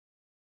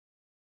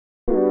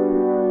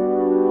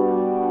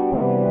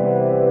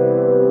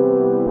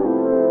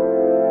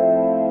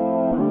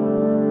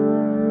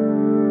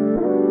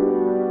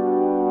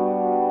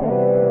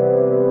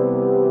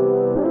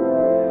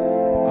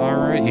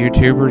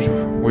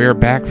YouTubers? We are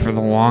back for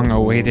the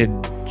long-awaited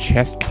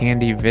chest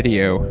candy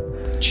video.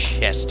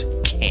 Chest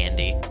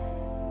candy.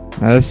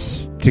 Now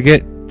to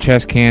get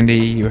chest candy,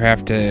 you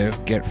have to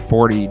get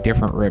 40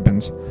 different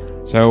ribbons.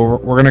 So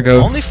we're gonna go...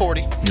 Only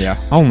 40? Yeah,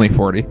 only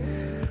 40.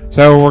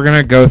 So we're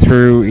gonna go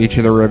through each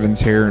of the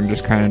ribbons here and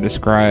just kind of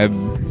describe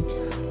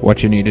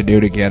what you need to do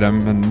to get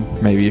them,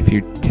 and maybe a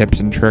few tips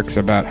and tricks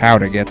about how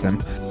to get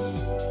them.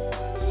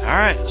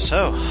 Alright,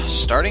 so,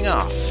 starting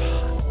off.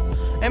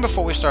 And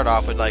before we start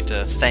off, we'd like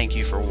to thank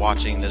you for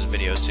watching this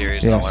video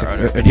series and all our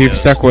other videos. If you've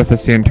stuck with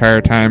us the entire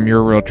time,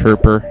 you're a real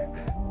trooper,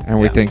 and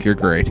we think you're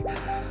great.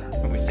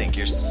 We think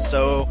you're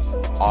so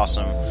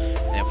awesome,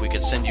 and if we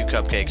could send you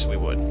cupcakes, we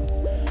would.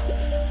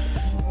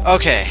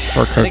 Okay.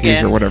 Or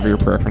cookies, or whatever your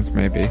preference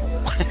may be.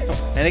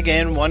 And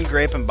again, One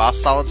Grape and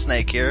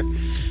BossSolidSnake here,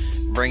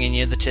 bringing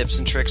you the tips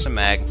and tricks of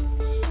mag.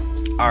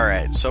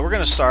 Alright, so we're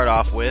going to start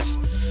off with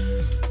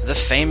the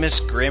famous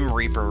Grim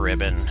Reaper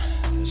ribbon.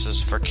 This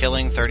is for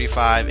killing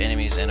 35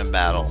 enemies in a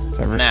battle.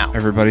 Now,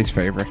 everybody's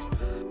favorite.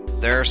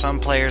 There are some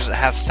players that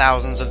have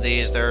thousands of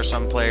these. There are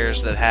some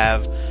players that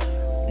have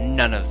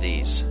none of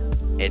these.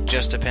 It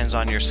just depends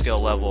on your skill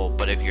level.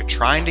 But if you're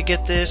trying to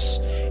get this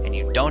and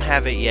you don't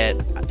have it yet,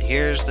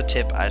 here's the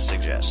tip I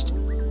suggest.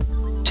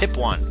 Tip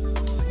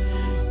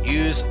 1.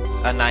 Use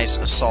a nice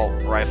assault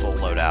rifle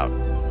loadout.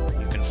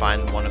 You can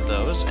find one of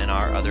those in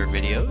our other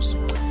videos.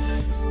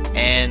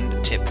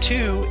 And tip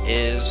 2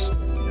 is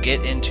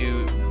get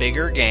into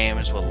bigger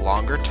games with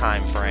longer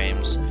time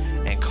frames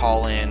and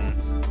call in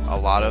a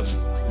lot of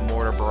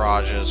mortar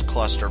barrages,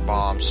 cluster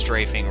bombs,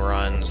 strafing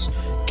runs,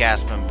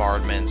 gas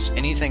bombardments,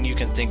 anything you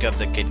can think of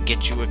that could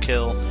get you a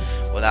kill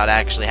without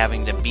actually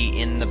having to be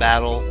in the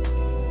battle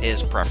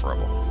is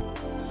preferable.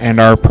 And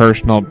our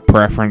personal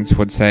preference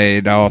would say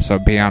to also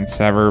be on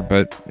Sever,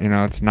 but you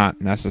know, it's not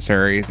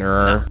necessary. There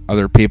are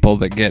other people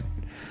that get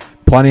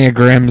plenty of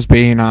Grims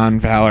being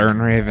on Valor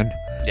and Raven.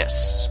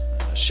 Yes.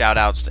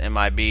 Shoutouts to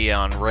MIB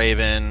on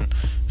Raven.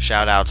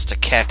 Shoutouts to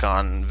Keck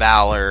on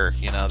Valor.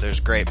 You know, there's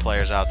great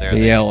players out there.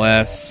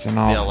 VLS and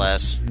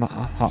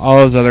all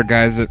those other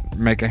guys that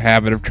make a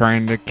habit of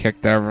trying to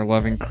kick the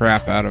ever-loving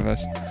crap out of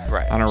us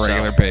on a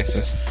regular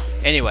basis.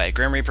 Anyway,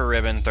 Grim Reaper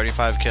ribbon,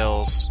 35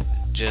 kills.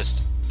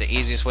 Just the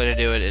easiest way to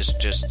do it is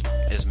just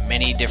as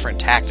many different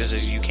tactics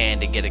as you can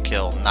to get a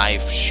kill.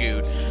 Knife,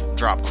 shoot,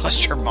 drop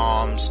cluster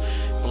bombs,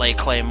 lay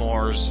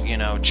claymores, you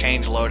know,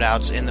 change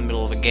loadouts in the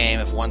middle of a game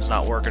if one's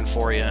not working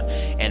for you,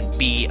 and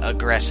be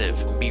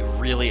aggressive. Be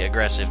really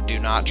aggressive. Do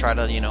not try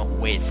to, you know,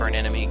 wait for an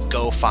enemy.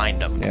 Go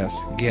find them. Yes,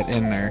 get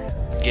in there.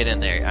 Get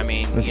in there. I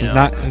mean,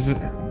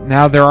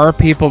 now there are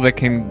people that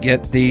can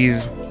get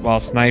these while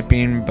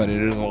sniping, but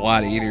it is a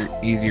lot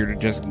easier to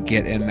just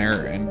get in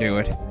there and do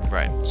it.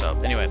 Right. So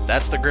anyway,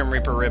 that's the Grim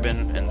Reaper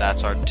ribbon, and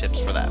that's our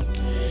tips for that.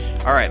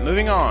 Alright,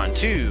 moving on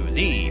to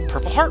the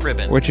Purple Heart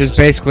ribbon. Which is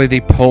basically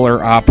the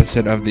polar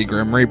opposite of the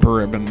Grim Reaper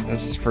ribbon.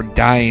 This is for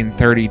dying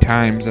 30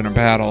 times in a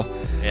battle.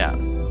 Yeah.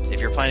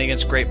 If you're playing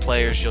against great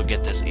players, you'll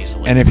get this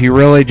easily. And if you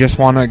really just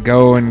want to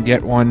go and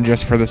get one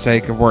just for the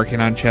sake of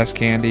working on chest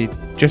candy,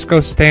 just go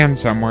stand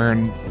somewhere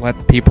and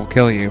let people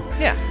kill you.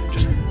 Yeah,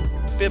 just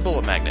be a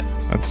bullet magnet.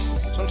 That's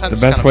Sometimes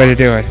the best way to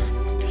do it.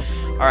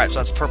 Alright, so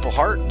that's Purple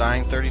Heart,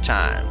 dying 30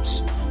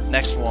 times.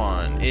 Next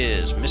one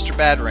is Mr.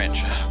 Bad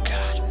Wrench. Oh, God.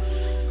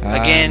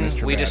 Again,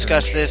 we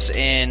discussed this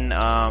in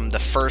the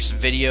first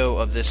video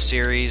of this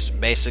series.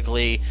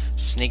 Basically,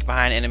 sneak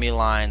behind enemy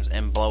lines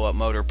and blow up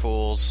motor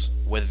pools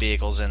with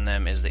vehicles in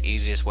them is the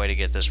easiest way to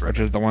get this ribbon. Which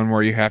is the one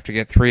where you have to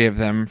get 3 of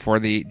them for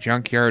the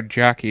Junkyard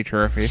Jockey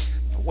trophy.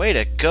 Way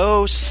to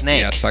go,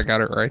 Snake! Yes, I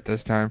got it right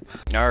this time.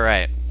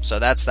 Alright, so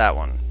that's that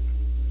one.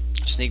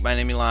 Sneak behind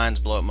enemy lines,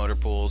 blow up motor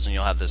pools, and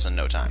you'll have this in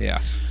no time. Yeah.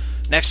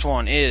 Next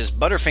one is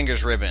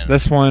Butterfinger's ribbon.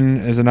 This one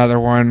is another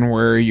one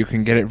where you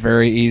can get it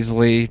very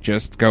easily.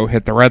 Just go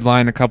hit the red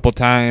line a couple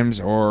times,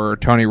 or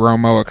Tony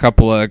Romo a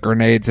couple of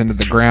grenades into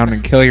the ground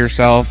and kill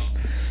yourself.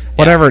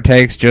 Whatever it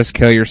takes, just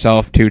kill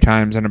yourself 2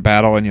 times in a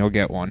battle and you'll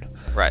get one.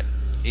 Right.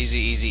 Easy,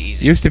 easy,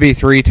 easy. Used to be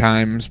 3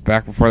 times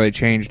back before they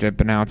changed it,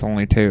 but now it's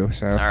only 2.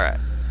 So. Alright.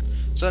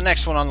 So the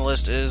next one on the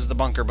list is the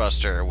Bunker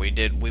Buster. We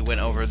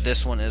went over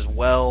this one as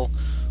well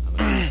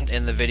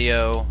in the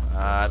video,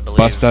 I believe.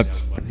 Bust up.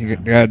 You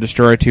gotta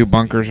destroy 2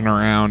 bunkers in a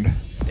round.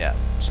 Yeah,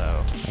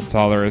 so that's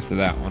all there is to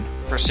that one.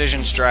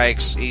 Precision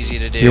strikes, easy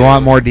to do. If you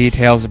want more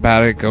details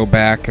about it, go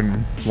back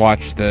and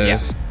watch the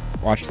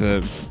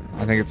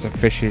I think it's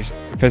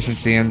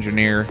Efficiency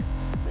Engineer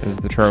is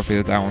the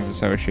trophy that one's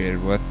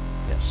associated with.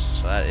 Yes,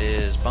 so that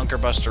is Bunker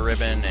Buster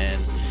ribbon,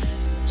 and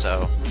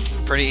so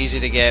pretty easy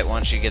to get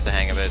once you get the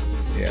hang of it.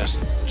 Yeah.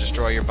 Just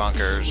destroy your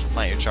bunkers,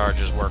 plant your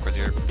charges, work with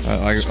your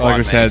like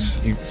I said,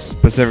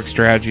 specific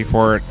strategy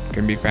for it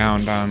can be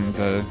found on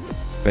the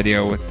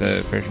video with the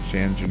Efficiency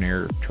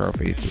Engineer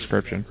trophy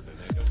description.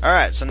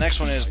 Alright, so next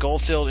one is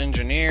Goldfield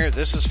Engineer.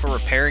 This is for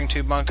repairing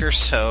 2 bunkers,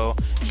 so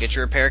get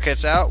your repair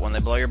kits out. When they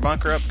blow your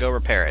bunker up, go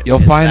repair it. You'll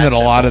find that a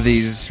lot of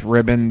these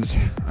ribbons,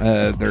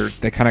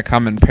 they kind of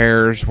come in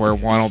pairs, where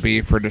one will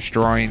be for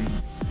destroying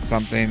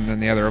something,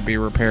 then the other will be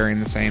repairing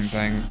the same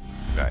thing.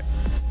 Right.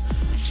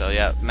 So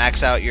yeah,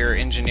 max out your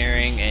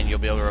engineering and you'll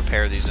be able to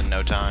repair these in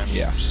no time.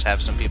 Yeah. Just have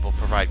some people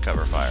provide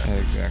cover fire.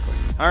 Exactly.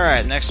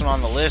 Alright, next one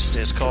on the list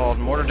is called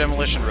Mortar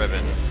Demolition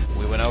Ribbon.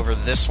 We went over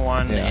this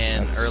one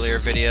in earlier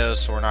videos,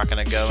 so we're not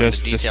going to go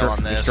into detail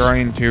on this.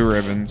 Destroying 2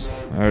 ribbons.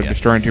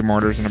 Destroying 2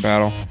 mortars in a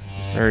battle.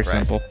 Very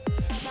simple.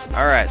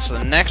 Alright, so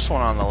the next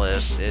one on the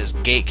list is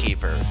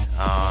Gatekeeper.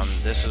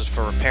 This is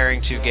for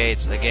repairing 2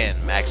 gates. Again,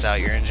 max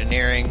out your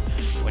engineering.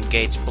 When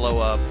gates blow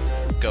up,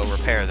 go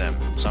repair them.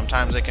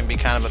 Sometimes it can be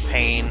kind of a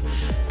pain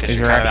because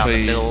you're kind of out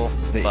in the middle,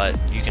 but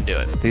you can do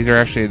it. These are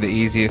actually the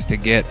easiest to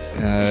get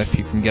if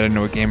you can get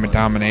into a game of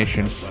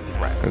domination.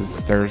 Right.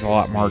 Because there's a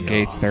lot more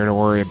gates there to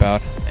worry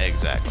about.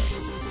 Exactly.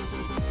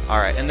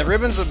 Alright, and the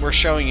ribbons that we're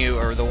showing you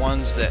are the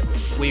ones that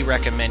we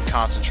recommend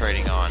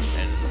concentrating on,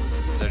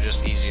 and they're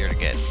just easier to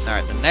get.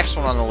 Alright, the next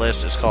one on the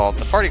list is called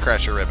the Party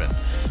Crasher Ribbon.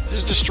 This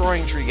is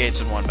destroying 3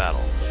 gates in one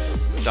battle.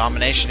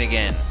 Domination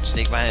again.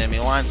 Sneak behind enemy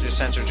lines through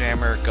sensor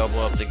jammer, go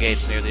blow up the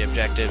gates near the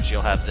objectives.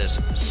 You'll have this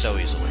so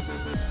easily.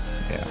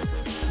 Yeah.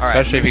 Alright.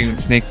 Especially if you can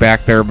sneak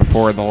back there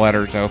before the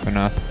letters open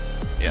up.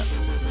 Yeah.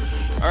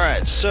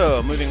 Alright,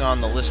 so moving on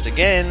the list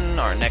again,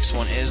 our next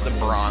one is the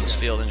Bronze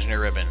Field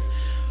Engineer Ribbon.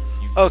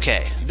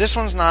 Okay, this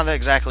one's not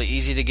exactly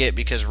easy to get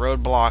because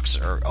roadblocks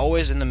are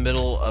always in the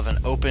middle of an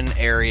open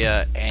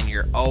area, and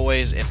you're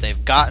always, if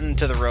they've gotten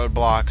to the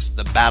roadblocks,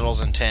 the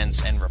battle's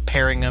intense, and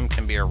repairing them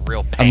can be a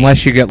real pain.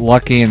 Unless you get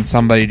lucky and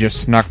somebody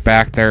just snuck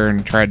back there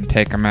and tried to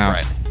take them out.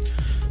 Right.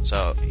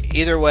 So,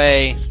 either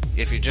way,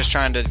 if you're just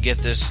trying to get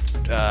this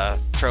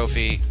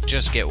trophy,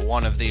 just get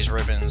one of these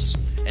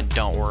ribbons and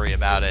don't worry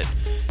about it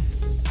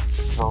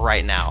for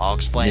right now. I'll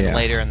explain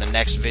later in the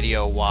next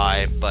video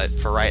why, but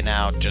for right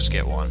now, just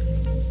get one.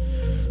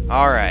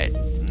 Alright,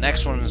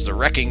 next one is the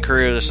Wrecking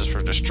Crew. This is for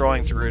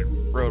destroying 3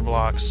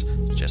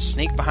 roadblocks. Just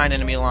sneak behind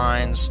enemy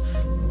lines,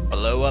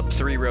 blow up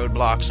 3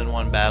 roadblocks in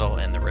one battle,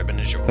 and the ribbon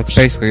is yours. That's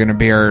basically going to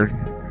be our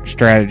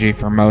strategy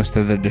for most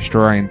of the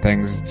destroying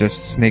things.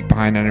 Just sneak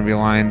behind enemy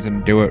lines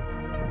and do it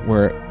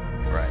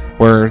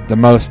where the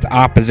most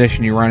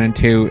opposition you run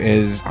into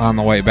is on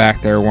the way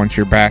back there. Once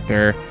you're back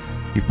there,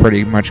 you've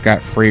pretty much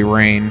got free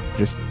reign.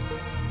 Just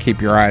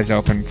keep your eyes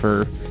open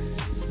for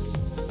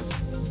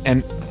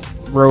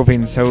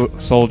roving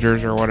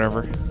soldiers or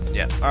whatever.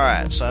 Yeah.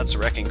 Alright, so that's the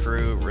Wrecking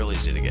Crew. Real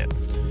easy to get.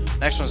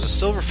 Next one's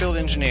the Silverfield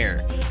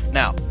Engineer.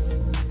 Now,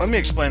 let me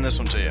explain this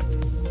one to you.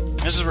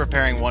 This is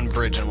repairing 1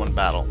 bridge in one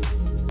battle.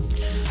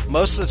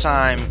 Most of the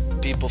time,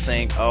 people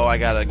think, oh, I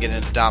gotta get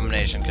into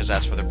domination because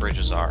that's where the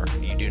bridges are.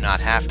 You do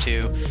not have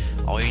to.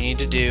 All you need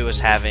to do is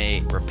have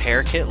a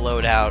repair kit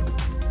loadout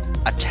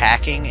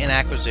attacking an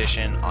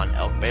acquisition on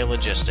Elk Bay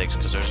Logistics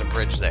because there's a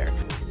bridge there.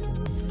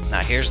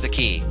 Now, here's the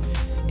key.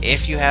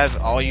 If you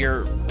have all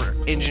your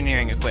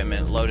engineering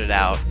equipment loaded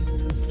out,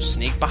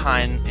 sneak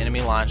behind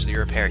enemy lines with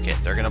your repair kit.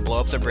 They're going to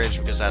blow up the bridge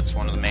because that's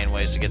one of the main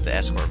ways to get the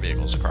escort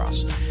vehicles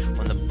across.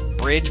 When the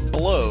bridge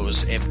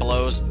blows, it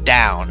blows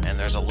down, and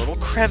there's a little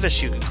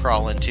crevice you can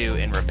crawl into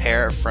and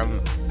repair from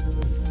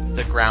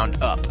the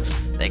ground up.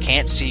 They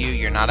can't see you.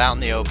 You're not out in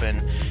the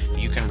open.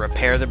 You can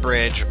repair the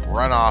bridge,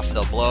 run off.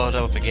 They'll blow it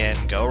up again.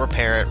 Go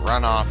repair it,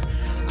 run off.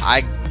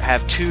 I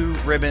have 2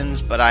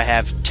 ribbons, but I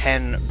have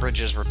 10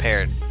 bridges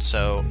repaired,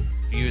 so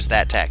use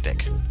that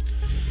tactic.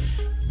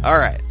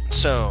 Alright,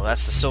 so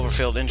that's the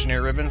Silverfield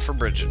Engineer Ribbon for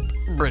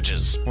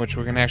bridges. Which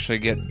we can actually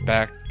get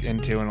back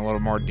into in a little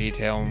more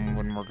detail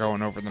when we're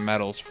going over the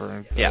medals for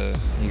the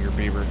Eager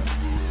Beaver.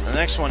 The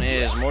next one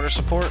is Mortar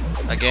Support.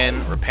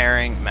 Again,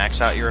 repairing,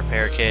 max out your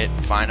repair kit,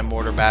 find a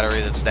mortar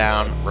battery that's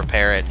down,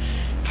 repair it.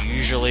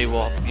 Usually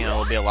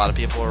there'll be a lot of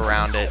people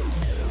around it.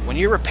 When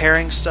you're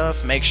repairing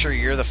stuff, make sure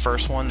you're the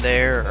first one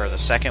there or the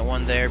second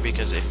one there,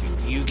 because if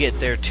you get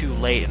there too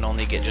late and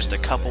only get just a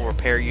couple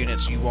repair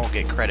units, you won't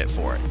get credit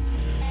for it.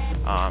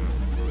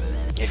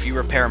 If you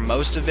repair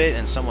most of it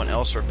and someone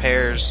else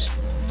repairs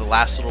the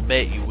last little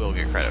bit, you will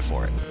get credit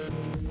for it.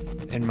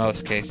 In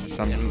most cases.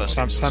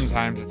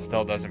 Sometimes it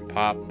still doesn't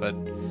pop, but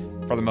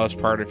for the most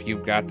part, if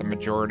you've got the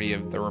majority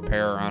of the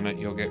repair on it,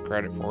 you'll get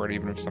credit for it,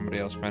 even if somebody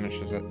else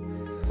finishes it.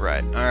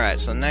 Right.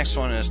 Alright, so the next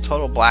one is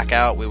Total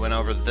Blackout. We went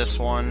over this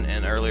one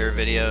in earlier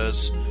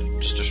videos.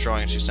 Just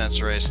destroying 2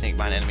 sensor arrays, sneak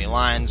behind enemy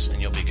lines,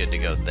 and you'll be good to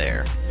go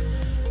there.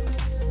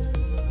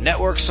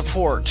 Network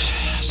Support.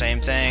 Same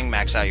thing.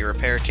 Max out your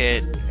repair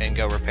kit and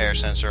go repair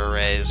sensor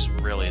arrays.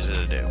 Real easy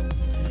to do.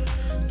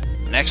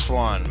 Next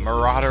one,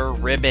 Marauder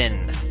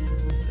Ribbon.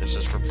 This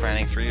is for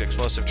planning 3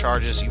 explosive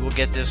charges. You will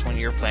get this when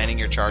you're planning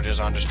your charges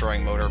on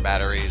destroying motor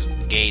batteries,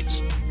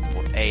 gates,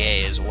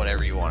 AAs,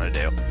 whatever you want to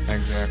do.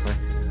 Exactly.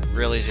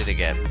 Real easy to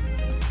get.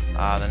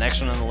 The next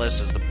one on the list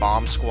is the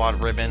Bomb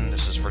Squad Ribbon.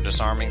 This is for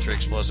disarming 3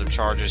 explosive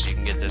charges. You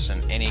can get this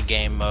in any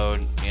game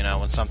mode. You know,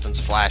 when something's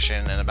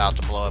flashing and about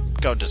to blow up,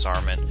 go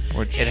disarm it.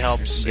 Which, it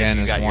helps. Again,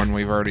 if you is one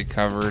we've already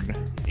covered.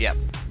 Yep.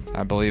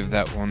 I believe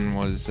that one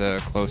was a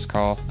close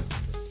call.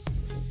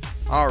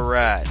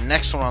 Alright,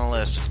 next one on the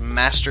list is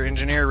Master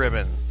Engineer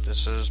Ribbon.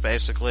 This is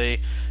basically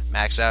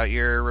max out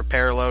your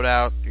repair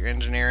loadout, your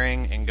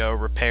engineering, and go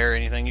repair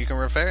anything you can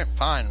repair.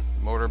 Fine.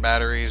 Motor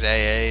batteries,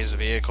 AAs,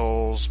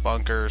 vehicles,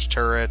 bunkers,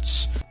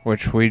 turrets.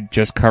 Which we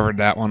just covered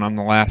that one on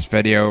the last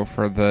video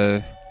for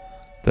the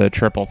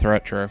triple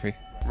threat trophy.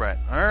 Right.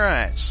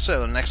 Alright,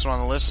 so the next one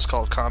on the list is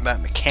called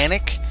Combat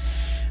Mechanic.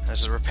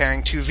 This is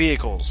repairing 2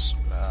 vehicles.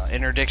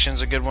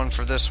 Interdiction's a good one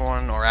for this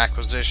one, or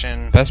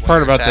acquisition. Best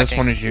part about this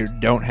one is you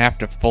don't have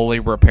to fully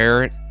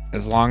repair it.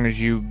 As long as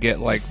you get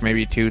like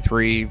maybe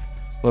 2-3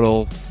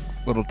 little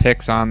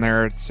ticks on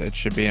there, it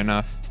should be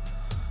enough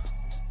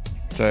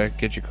to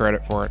get you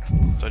credit for it.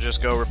 So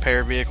just go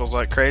repair vehicles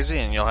like crazy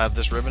and you'll have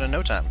this ribbon in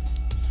no time.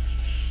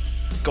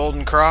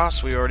 Golden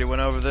Cross, we already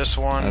went over this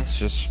one. That's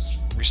just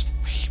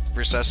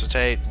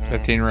resuscitate.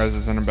 15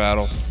 reses in a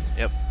battle.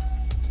 Yep.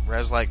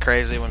 Res like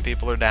crazy when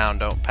people are down,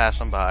 don't pass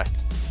them by.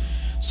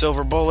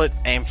 Silver Bullet,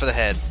 aim for the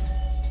head.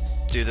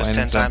 Do this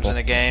 10 times in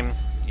a game,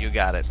 you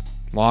got it.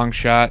 Long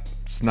shot,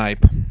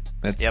 snipe.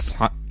 It's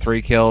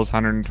 3 kills,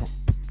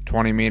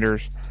 120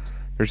 meters.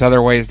 There's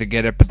other ways to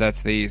get it, but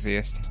that's the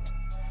easiest.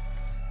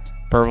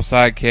 Purple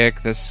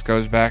sidekick, this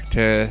goes back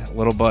to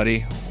Little Buddy,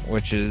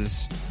 which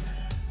is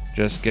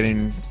just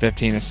getting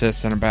 15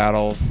 assists in a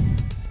battle.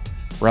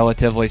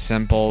 Relatively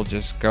simple,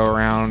 just go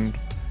around,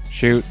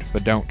 shoot,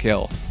 but don't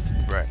kill.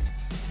 Right.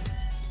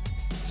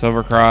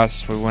 Silver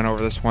Cross, we went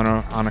over this one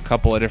on a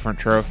couple of different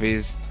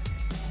trophies.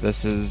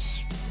 This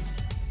is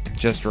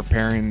just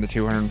repairing the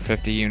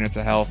 250 units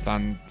of health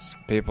on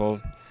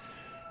people.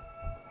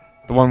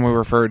 The one we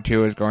referred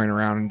to is going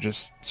around and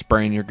just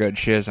spraying your good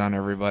shiz on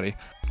everybody.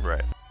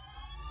 Right.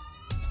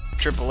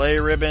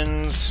 AAA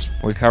ribbons.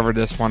 We covered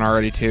this one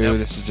already too. Yep.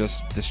 This is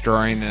just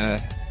destroying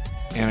an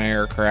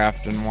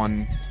aircraft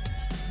and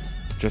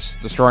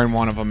just destroying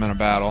one of them in a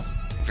battle.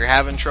 If you're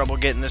having trouble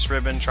getting this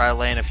ribbon, try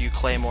laying a few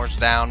claymores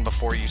down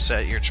before you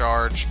set your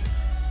charge.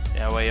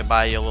 That way it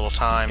buy you a little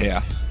time.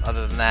 Yeah.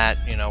 Other than that,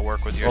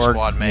 work with your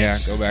squad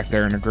mates. Yeah, go back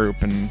there in a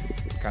group and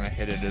kind of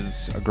hit it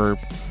as a group.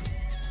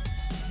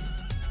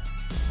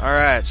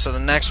 Alright, so the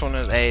next one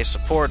is AA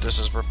support. This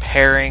is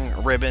repairing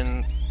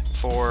ribbon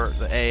for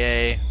the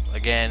AA.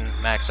 Again,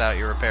 max out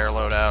your repair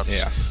loadouts.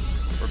 Yeah.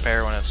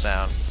 Repair when it's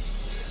down.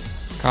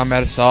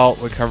 Combat assault,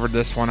 we covered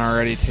this one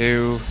already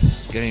too.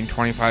 It's getting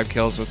 25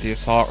 kills with the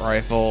assault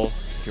rifle.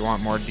 If you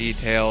want more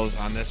details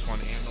on this one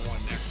and the one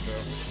next to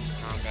it,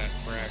 Combat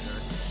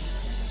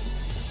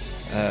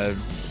Fragger,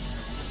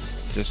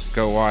 just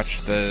go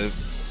watch the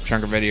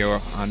chunk of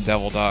video on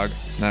Devil Dog,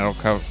 and that'll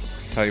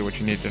tell you what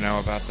you need to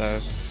know about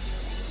those.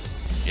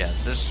 Yeah,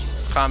 this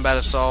combat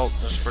assault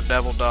is for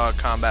Devil Dog.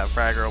 Combat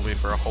Fragger will be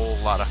for a whole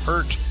lot of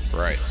hurt.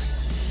 Right.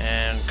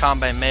 And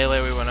combat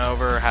melee we went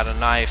over, had a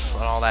knife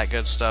and all that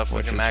good stuff.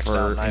 Which we can is max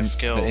out knife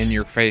skills. The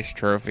in-your-face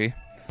trophy.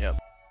 Yep.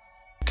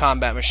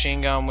 Combat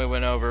machine gun we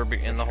went over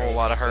in the whole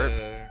lot of hurt.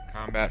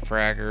 Combat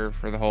Fragger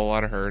for the whole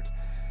lot of hurt.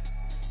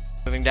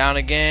 Moving down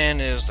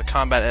again is the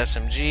combat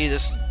SMG.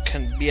 This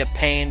can be a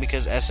pain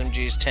because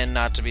SMGs tend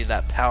not to be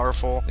that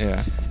powerful.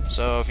 Yeah.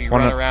 So if you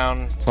run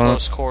around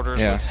close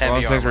quarters with heavy one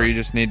of those things armor, where you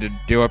just need to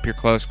do up your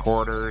close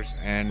quarters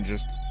and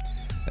just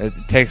it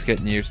takes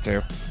getting used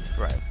to.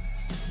 Right.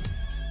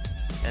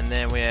 And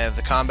then we have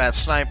the combat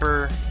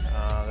sniper.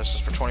 This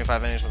is for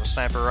 25 enemies with a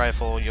sniper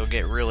rifle. You'll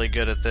get really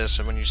good at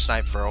this when you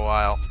snipe for a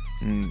while.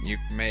 You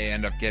may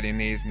end up getting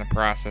these in the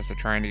process of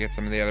trying to get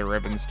some of the other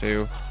ribbons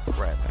too.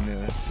 Right.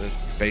 And this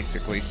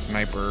basically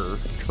sniper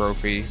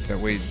trophy that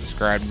we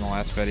described in the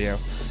last video.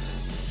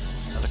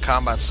 The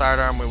combat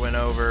sidearm we went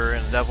over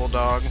in Devil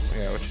Dog.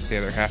 Yeah, which is the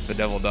other half of the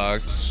Devil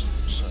Dog.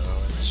 So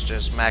it's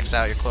just max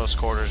out your close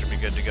quarters and be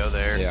good to go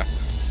there. Yeah.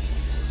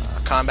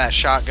 Combat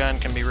shotgun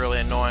can be really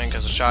annoying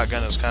because the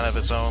shotgun is kind of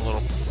its own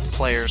little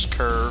player's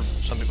curve.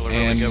 Some people are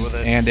really good with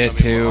it. And it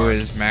too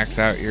is max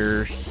out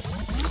your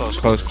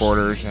close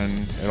quarters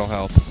and it'll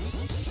help.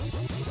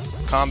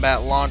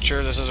 Combat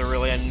launcher. This is a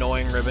really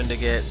annoying ribbon to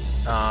get,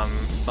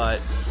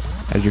 but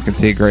as you can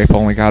see, Grape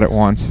only got it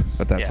once,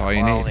 but that's all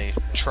you need. I only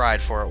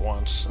tried for it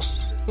once.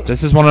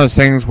 This is one of those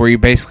things where you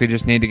basically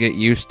just need to get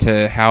used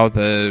to how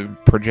the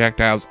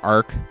projectiles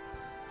arc.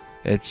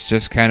 It's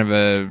just kind of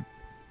a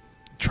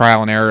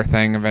trial and error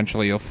thing.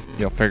 Eventually you'll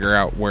figure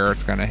out where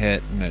it's going to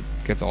hit, and it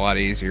gets a lot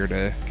easier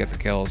to get the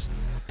kills.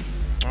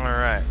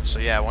 Alright, so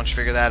yeah, once you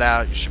figure that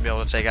out, you should be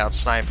able to take out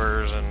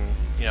snipers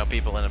and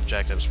people in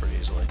objectives pretty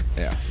easily.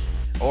 Yeah.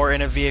 Or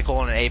in a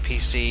vehicle in an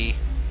APC,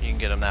 you can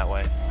get them that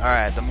way.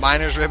 Alright, the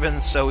miner's ribbon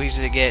is so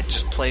easy to get.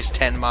 Just place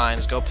 10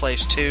 mines. Go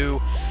place 2.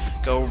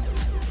 Go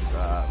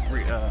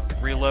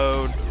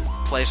reload.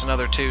 Place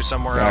another 2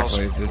 somewhere else.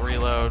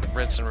 Reload.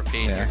 Rinse and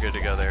repeat. Yeah. You're good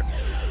to go there.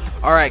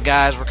 Alright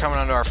guys, we're coming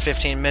onto our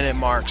 15-minute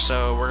mark,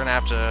 so we're going to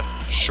have to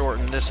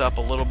shorten this up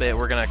a little bit.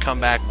 We're going to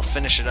come back. We'll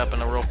finish it up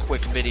in a real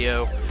quick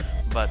video,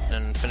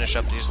 and finish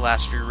up these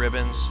last few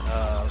ribbons.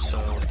 So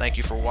thank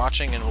you for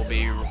watching, and we'll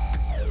be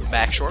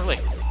back shortly.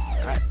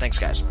 Alright, thanks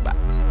guys. Bye.